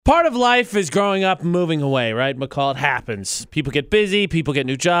Part of life is growing up and moving away, right, McCall? It happens. People get busy. People get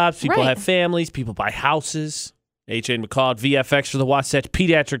new jobs. People have families. People buy houses. AJ and McCall at VFX for the Wasatch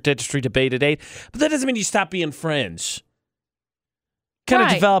Pediatric Dentistry Debate at 8. But that doesn't mean you stop being friends. Kind of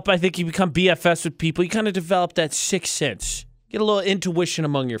develop, I think you become BFFs with people. You kind of develop that sixth sense. Get a little intuition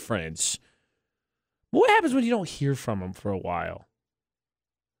among your friends. What happens when you don't hear from them for a while?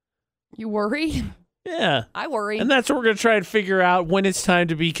 You worry? Yeah. I worry. And that's what we're going to try and figure out, when it's time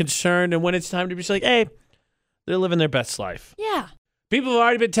to be concerned and when it's time to be like, hey, they're living their best life. Yeah. People have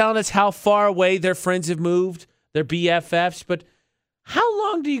already been telling us how far away their friends have moved, their BFFs, but how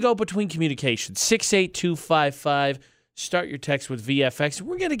long do you go between communications? 68255. Start your text with VFX.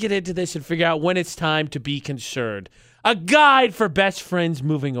 We're going to get into this and figure out when it's time to be concerned. A guide for best friends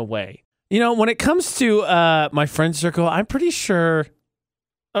moving away. You know, when it comes to my friend circle, I'm pretty sure,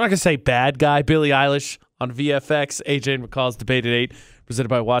 I'm not going to say bad guy, Billie Eilish on VFX, AJ and McCall's Debate at 8, presented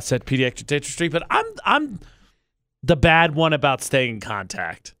by Wasatch Pediatric Dentistry, but I'm the bad one about staying in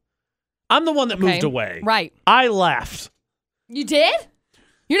contact. I'm the one that moved away. Right. I left. You did?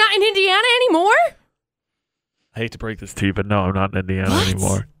 You're not in Indiana anymore? I hate to break this to you, but no, I'm not in Indiana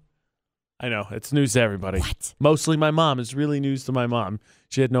anymore. I know. It's news to everybody. What? Mostly my mom. It's really news to my mom.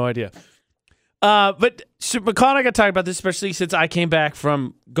 She had no idea. But so McCall and I got talking about this, especially since I came back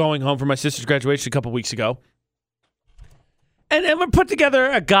from going home for my sister's graduation a couple weeks ago. And we put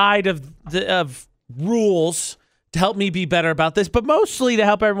together a guide of rules to help me be better about this, but mostly to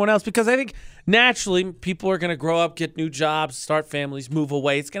help everyone else, because I think naturally people are going to grow up, get new jobs, start families, move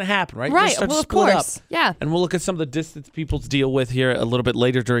away. It's going to happen, right? Right. Well, of course. Up. Yeah. And we'll look at some of the distance people deal with here a little bit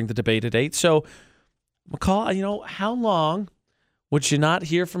later during the debate at 8. So, McCall, you know, how long would you not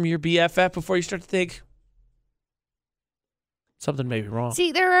hear from your BFF before you start to think something may be wrong?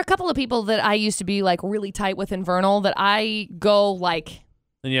 See, there are a couple of people that I used to be like really tight with in Vernal that I go like...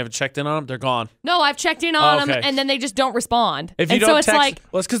 And you haven't checked in on them? They're gone. No, I've checked in on them, and then they just don't respond. If you and don't so it's text, like,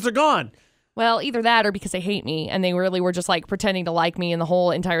 well, it's because they're gone. Well, either that or because they hate me, and they really were just like pretending to like me in the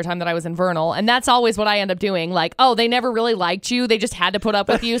whole entire time that I was in Vernal. And that's always what I end up doing. Like, oh, they never really liked you. They just had to put up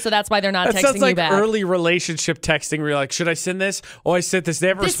with you, so that's why they're not texting you back. That sounds like early relationship texting where you're like, should I send this? Oh, I sent this. They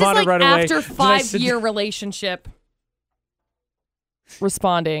haven't responded right away. After 5-year relationship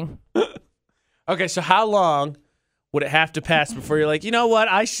responding. Okay, so how long would it have to pass before you're like, you know what,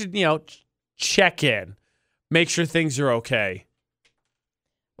 I should, check in, make sure things are okay?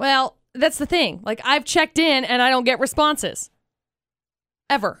 Well, that's the thing. Like, I've checked in and I don't get responses.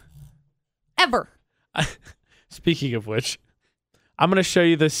 Ever. Speaking of which, I'm going to show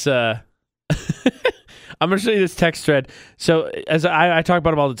you this. I'm going to show you this text thread. So, as I talk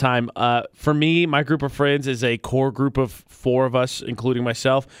about them all the time, for me, my group of friends is a core group of 4 of us, including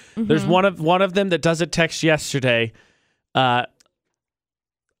myself. Mm-hmm. There's one of them that doesn't text yesterday.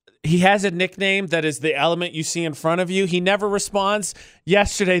 He has a nickname that is the element you see in front of you. He never responds.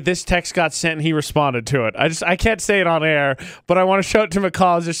 Yesterday, this text got sent and he responded to it. I can't say it on air, but I want to show it to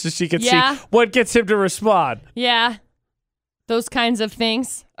McCall just so she can see what gets him to respond. Yeah. Those kinds of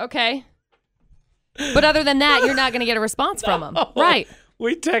things. Okay. But other than that, you're not going to get a response from him. Right.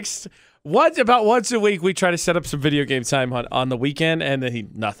 We text about once a week. We try to set up some video game time on the weekend, and then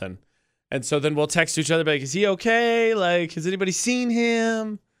nothing. And so then we'll text each other, like, is he okay? Like, has anybody seen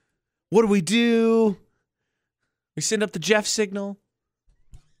him? What do we do? We send up the Jeff signal.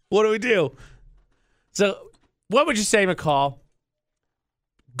 What do we do? So what would you say, McCall?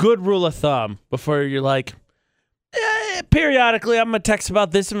 Good rule of thumb before you're like, periodically I'm going to text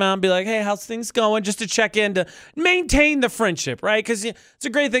about this amount and be like, hey, how's things going? Just to check in to maintain the friendship, right? Because it's a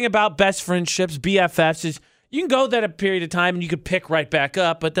great thing about best friendships, BFFs, is you can go that a period of time and you can pick right back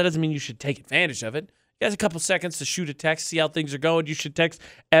up, but that doesn't mean you should take advantage of it. You have a couple seconds to shoot a text, see how things are going. You should text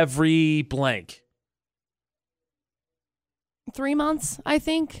every blank. 3 months, I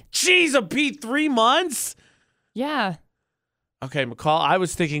think. Jeez, Pete, 3 months? Yeah. Okay, McCall, I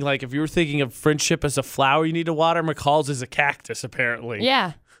was thinking, like, if you were thinking of friendship as a flower you need to water, McCall's is a cactus, apparently.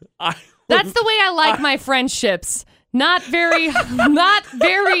 Yeah. That's the way I like my friendships. Not very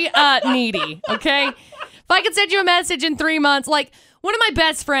needy, okay? If I could send you a message in 3 months, like, one of my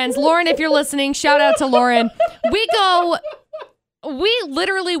best friends, Lauren, if you're listening, shout out to Lauren. We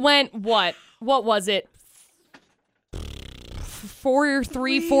literally went, what was it?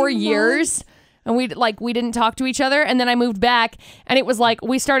 4 years. And we didn't talk to each other. And then I moved back and it was like,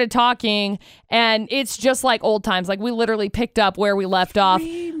 we started talking and it's just like old times. Like we literally picked up where we left off.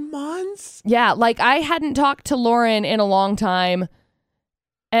 3 months? Yeah. Like I hadn't talked to Lauren in a long time.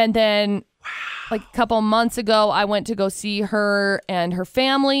 And then like a couple months ago, I went to go see her and her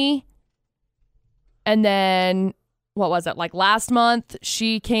family. And then what was it? Like last month,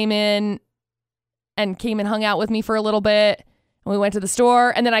 she came in and hung out with me for a little bit. And we went to the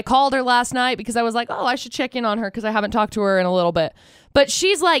store. And then I called her last night because I was like, oh, I should check in on her because I haven't talked to her in a little bit. But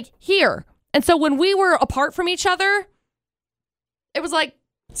she's like, here. And so when we were apart from each other, it was like,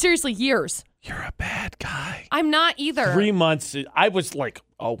 seriously, years. You're a bad guy. I'm not either. 3 months. I was like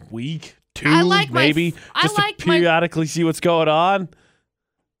a week, 2, maybe. Just to periodically see what's going on.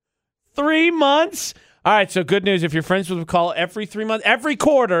 3 months? All right, so good news. If you're friends with McCall every 3 months, every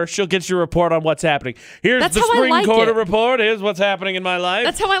quarter, she'll get you a report on what's happening. Here's the spring quarter report. Here's what's happening in my life.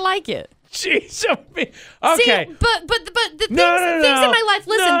 That's how I like it. Jeez. Okay. See, but the things in my life,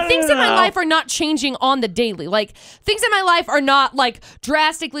 listen, things in my life are not changing on the daily. Like, things in my life are not, like,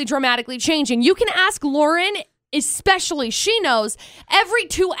 drastically, dramatically changing. You can ask Lauren, especially, she knows, every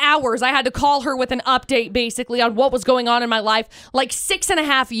 2 hours I had to call her with an update, basically, on what was going on in my life, like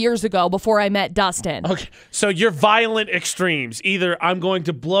 6.5 years ago before I met Dustin. Okay, so you're violent extremes. Either I'm going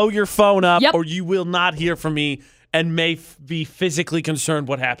to blow your phone up, or you will not hear from me and may be physically concerned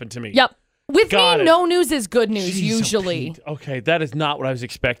what happened to me. Yep. With me, no news is good news, Jeez, usually. Okay, that is not what I was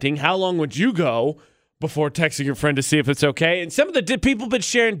expecting. How long would you go before texting your friend to see if it's okay? And some of the people have been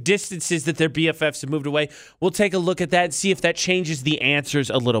sharing distances that their BFFs have moved away. We'll take a look at that and see if that changes the answers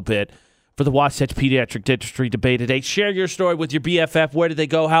a little bit for the Wasatch Pediatric Dentistry debate today. Share your story with your BFF. Where did they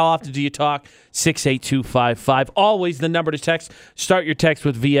go? How often do you talk? 68255. Always the number to text. Start your text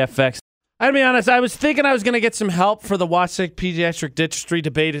with VFX. I'll be honest, I was thinking I was going to get some help for the Wasatch Pediatric Dentistry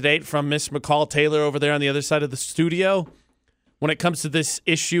debate at 8 from Miss McCall Taylor over there on the other side of the studio when it comes to this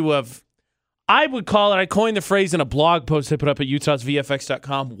issue of, I would call it, I coined the phrase in a blog post I put up at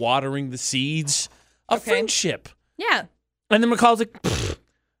utahsvfx.com, watering the seeds of friendship. Yeah. And then McCall's like,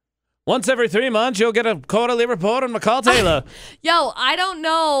 once every 3 months, you'll get a quarterly report on McCall Taylor. Yo, I don't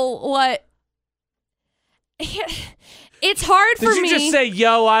know what... It's hard for me. Did you just say,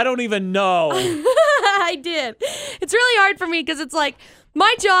 yo, I don't even know? I did. It's really hard for me because it's like,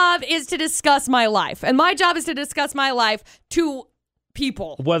 my job is to discuss my life. And my job is to discuss my life to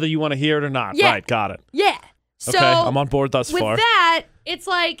people. Whether you want to hear it or not. Yeah. Right, got it. Yeah. So okay, I'm on board thus far. With that, it's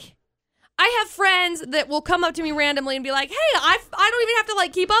like, I have friends that will come up to me randomly and be like, hey, I don't even have to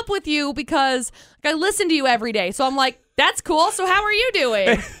like keep up with you because like, I listen to you every day. So I'm like, that's cool. So how are you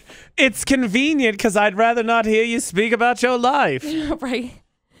doing? It's convenient because I'd rather not hear you speak about your life. Right.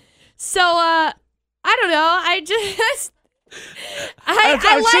 So, I don't know. I'm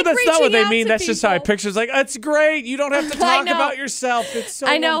sure that's not what they mean. That's people. Just how I picture. It's like, it's great. You don't have to talk about yourself. It's so.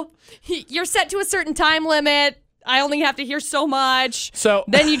 I know. You're set to a certain time limit. I only have to hear so much. So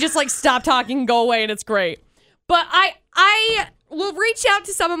then you just like stop talking and go away, and it's great. But I will reach out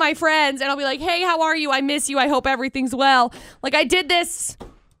to some of my friends, and I'll be like, hey, how are you? I miss you. I hope everything's well. Like I did this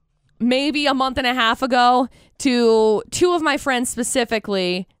maybe a month and a half ago to 2 of my friends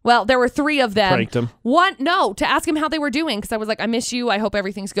specifically. Well, there were 3 of them. Pranked them. To ask them how they were doing because I was like, I miss you. I hope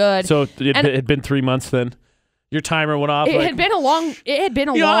everything's good. So it had been 3 months then? Your timer went off? It had been a long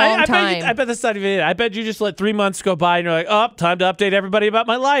time. I bet that's not even it. I bet you just let 3 months go by and you're like, oh, time to update everybody about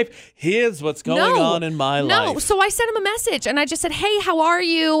my life. Here's what's going on in my life. No, so I sent him a message and I just said, hey, how are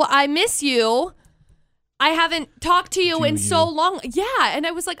you? I miss you. I haven't talked to you in so long. Yeah, and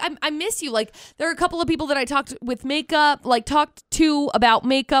I was like, I miss you. Like, there are a couple of people that I talked to about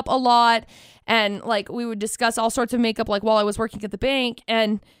makeup a lot, and like we would discuss all sorts of makeup like while I was working at the bank.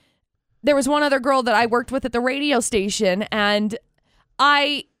 And there was one other girl that I worked with at the radio station, and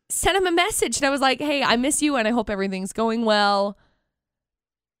I sent him a message, and I was like, hey, I miss you, and I hope everything's going well.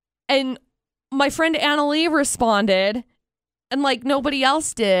 And my friend Annalie responded, and like nobody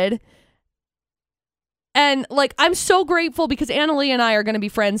else did. And, like, I'm so grateful because Annalie and I are going to be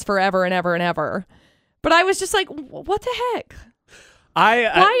friends forever and ever and ever. But I was just like, what the heck?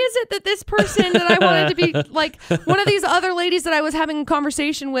 Why is it that this person that I wanted to be, like, one of these other ladies that I was having a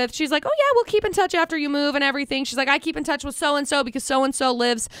conversation with, she's like, oh, yeah, we'll keep in touch after you move and everything. She's like, I keep in touch with so-and-so because so-and-so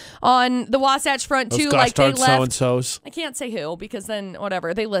lives on the Wasatch Front, too. Like, they left. So-and-sos. I can't say who because then,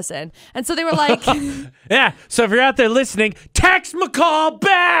 whatever, they listen. And so they were like... Yeah, so if you're out there listening, text McCall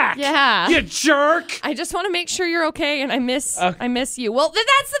back! Yeah. You jerk! I just want to make sure you're okay, and I miss you. Well,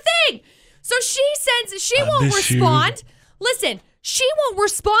 that's the thing! So she won't respond. Listen... She won't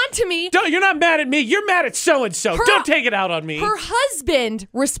respond to me. You're not mad at me. You're mad at so-and-so. Don't take it out on me. Her husband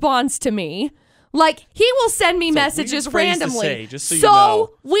responds to me. Like, he will send me messages randomly. Say, just so you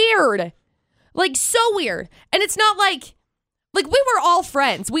know. Weird. Like, so weird. And it's not like we were all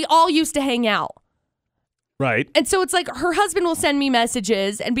friends. We all used to hang out. Right. And so it's like her husband will send me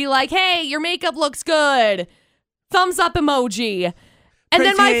messages and be like, hey, your makeup looks good. Thumbs up emoji. And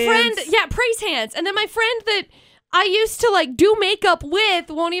then my friend, praise hands. And then my friend that I used to like do makeup with,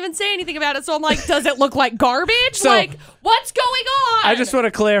 won't even say anything about it. So I'm like, does it look like garbage? So, like, what's going on? I just want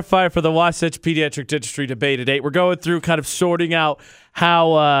to clarify for the Wasatch Pediatric Dentistry debate today. We're going through kind of sorting out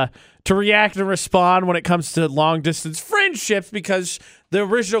how to react and respond when it comes to long distance friendships, because the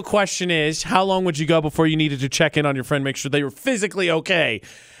original question is, how long would you go before you needed to check in on your friend, make sure they were physically okay?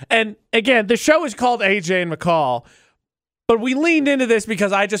 And again, the show is called AJ and McCall. But we leaned into this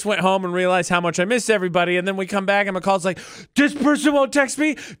because I just went home and realized how much I miss everybody. And then we come back and McCall's like, this person won't text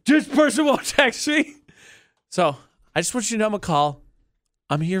me. This person won't text me. So I just want you to know, McCall,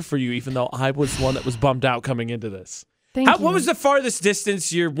 I'm here for you, even though I was one that was bummed out coming into this. Thank you. What was the farthest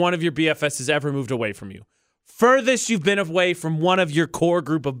distance one of your BFFs has ever moved away from you? Furthest you've been away from one of your core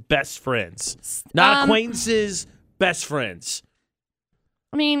group of best friends. Not acquaintances, best friends.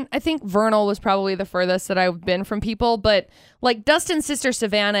 I mean, I think Vernal was probably the furthest that I've been from people, but like Dustin's sister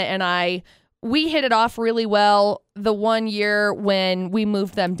Savannah and we hit it off really well the one year when we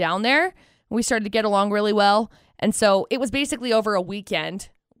moved them down there. We started to get along really well. And so it was basically over a weekend-ish.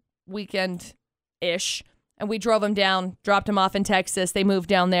 And we drove them down, dropped them off in Texas. They moved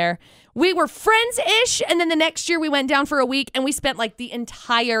down there. We were friends-ish. And then the next year we went down for a week and we spent like the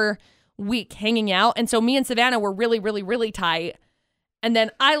entire week hanging out. And so me and Savannah were really, really, really tight. And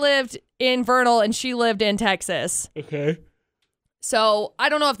then I lived in Vernal and she lived in Texas. Okay. So I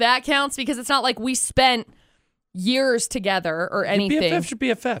don't know if that counts because it's not like we spent years together or anything. Your BFFs are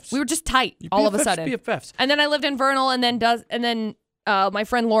BFFs. We were just tight Your all of a BFFs sudden. BFFs. And then I lived in Vernal and then my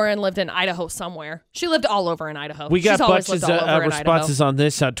friend Lauren lived in Idaho somewhere. She lived all over in Idaho. We got She's always bunches lived all over of in responses on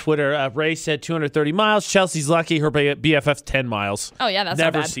this on Twitter. Ray said 230 miles. Chelsea's lucky. Her BFF's 10 miles. Oh, yeah, that's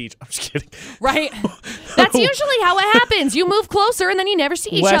never not bad. see each. I'm just kidding. Right? That's usually how it happens. You move closer and then you never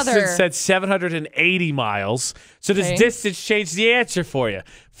see each Weston other. said 780 miles. So does Okay. distance change the answer for you?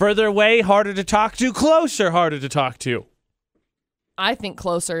 Further away, harder to talk to. Closer, harder to talk to. I think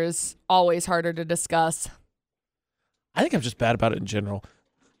closer is always harder to discuss. I think I'm just bad about it in general.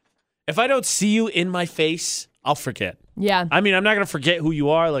 If I don't see you in my face, I'll forget. Yeah. I mean, I'm not going to forget who you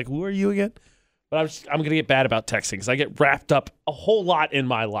are. Like, who are you again? But I'm going to get bad about texting because I get wrapped up a whole lot in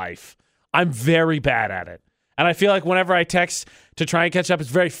my life. I'm very bad at it. And I feel like whenever I text to try and catch up, it's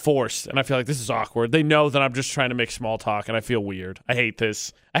very forced. And I feel like this is awkward. They know that I'm just trying to make small talk, and I feel weird. I hate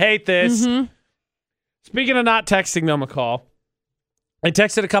this. Mm-hmm. Speaking of not texting, though, McCall, I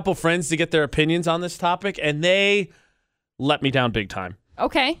texted a couple friends to get their opinions on this topic, and they let me down big time.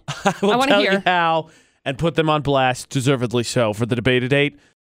 Okay. I will wanna tell hear. you how and put them on blast, deservedly so, for the debate date.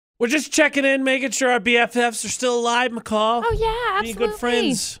 We're just checking in, making sure our BFFs are still alive, McCall. Oh, yeah, absolutely. Being good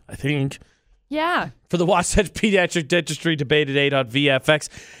friends, I think. Yeah. For the Wasatch Pediatric Dentistry debate date on VFX.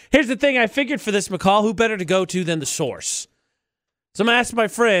 Here's the thing. I figured for this, McCall, who better to go to than the source? So I'm going to ask my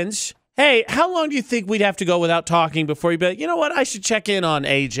friends, hey, how long do you think we'd have to go without talking before you'd be like, you know what, I should check in on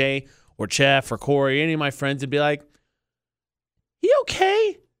AJ or Jeff or Corey, any of my friends, and be like, he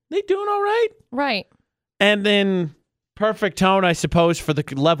okay? They doing all right? Right. And then perfect tone, I suppose, for the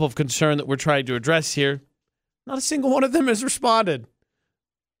level of concern that we're trying to address here. Not a single one of them has responded.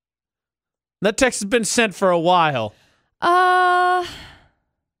 That text has been sent for a while. So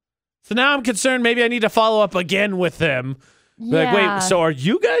now I'm concerned maybe I need to follow up again with them. Be Yeah. like, wait, so are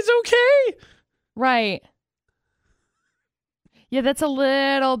you guys okay? Right. Yeah, that's a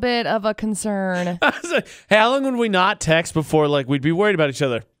little bit of a concern. I was like, hey, how long would we not text before like we'd be worried about each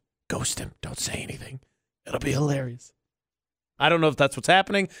other? Ghost him. Don't say anything. It'll be hilarious. I don't know if that's what's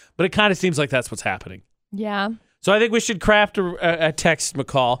happening, but it kind of seems like that's what's happening. Yeah. So I think we should craft a text,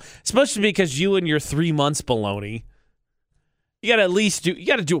 McCall. Especially because you and your 3 months baloney. You got to at least do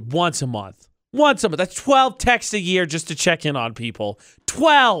it once a month. Once a month. That's 12 texts a year just to check in on people.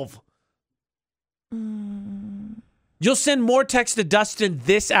 12. You'll send more texts to Dustin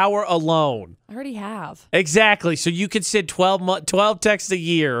this hour alone. I already have. Exactly. So you could send 12 texts a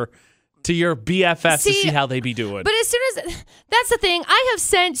year to your BFFs to see how they be doing. But as soon as that's the thing, I have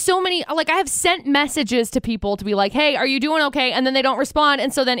sent so many, like I have sent messages to people to be like, hey, are you doing okay? And then they don't respond.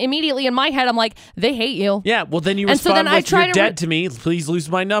 And so then immediately in my head, I'm like, they hate you. Yeah, well then you And so respond then I with, try you're to dead to me, please lose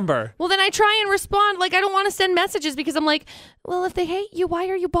my number. Well, then I try and respond. Like, I don't want to send messages because I'm like, well, if they hate you, why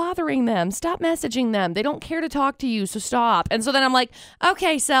are you bothering them? Stop messaging them. They don't care to talk to you, so stop. And so then I'm like,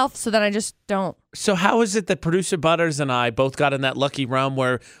 okay, self. So then I just don't. So how is it that producer Butters and I both got in that lucky realm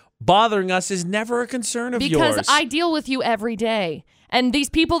where bothering us is never a concern of yours? Because I deal with you every day. And these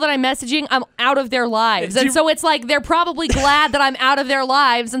people that I'm messaging, I'm out of their lives. And so it's like they're probably glad that I'm out of their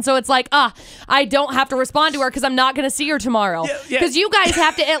lives. And so it's like, I don't have to respond to her because I'm not going to see her tomorrow. Because you guys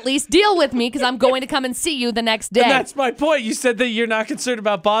have to at least deal with me because I'm going to come and see you the next day. And that's my point. You said that you're not concerned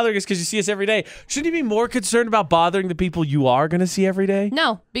about bothering us because you see us every day. Shouldn't you be more concerned about bothering the people you are going to see every day?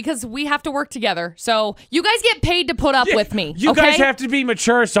 No, because we have to work together. So you guys get paid to put up with me. You guys have to be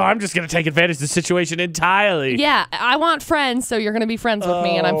mature, so I'm just going to take advantage of the situation entirely. Yeah, I want friends, so you're going to be friends with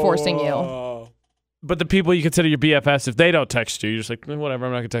me, and I'm forcing you. But the people you consider your BFFs, if they don't text you, you're just like, whatever,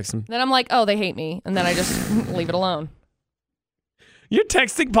 I'm not going to text them. Then I'm like, oh, they hate me, and then I just leave it alone. Your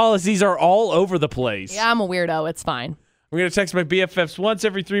texting policies are all over the place. Yeah, I'm a weirdo. It's fine. I'm going to text my BFFs once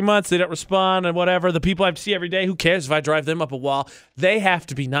every 3 months. They don't respond and whatever. The people I see every day, who cares if I drive them up a wall? They have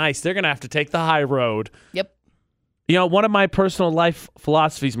to be nice. They're going to have to take the high road. Yep. You know, one of my personal life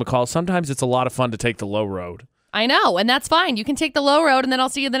philosophies, McCall, sometimes it's a lot of fun to take the low road. I know, and that's fine. You can take the low road, and then I'll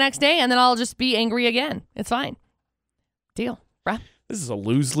see you the next day, and then I'll just be angry again. It's fine. Deal, bruh. This is a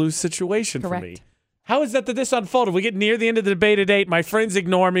lose-lose situation Correct. for me. How is that this unfolded? We get near the end of the debate at 8. My friends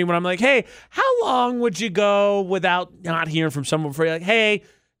ignore me when I'm like, hey, how long would you go without not hearing from someone before you're like, hey,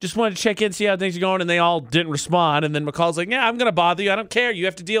 just wanted to check in, see how things are going, and they all didn't respond. And then McCall's like, yeah, I'm going to bother you. I don't care. You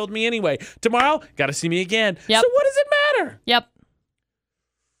have to deal with me anyway. Tomorrow, got to see me again. Yep. So what does it matter? Yep.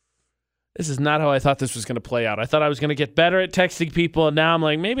 This is not how I thought this was going to play out. I thought I was going to get better at texting people, and now I'm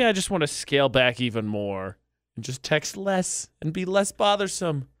like, maybe I just want to scale back even more and just text less and be less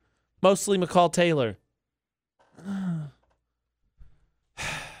bothersome. Mostly McCall Taylor.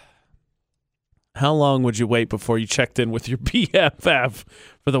 How long would you wait before you checked in with your BFF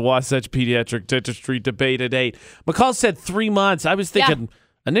for the Wasatch Pediatric Dentistry debate at 8? McCall said 3 months. I was thinking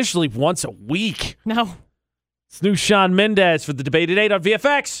initially once a week. No. It's new Shawn Mendes for the debate at 8 on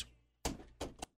VFX.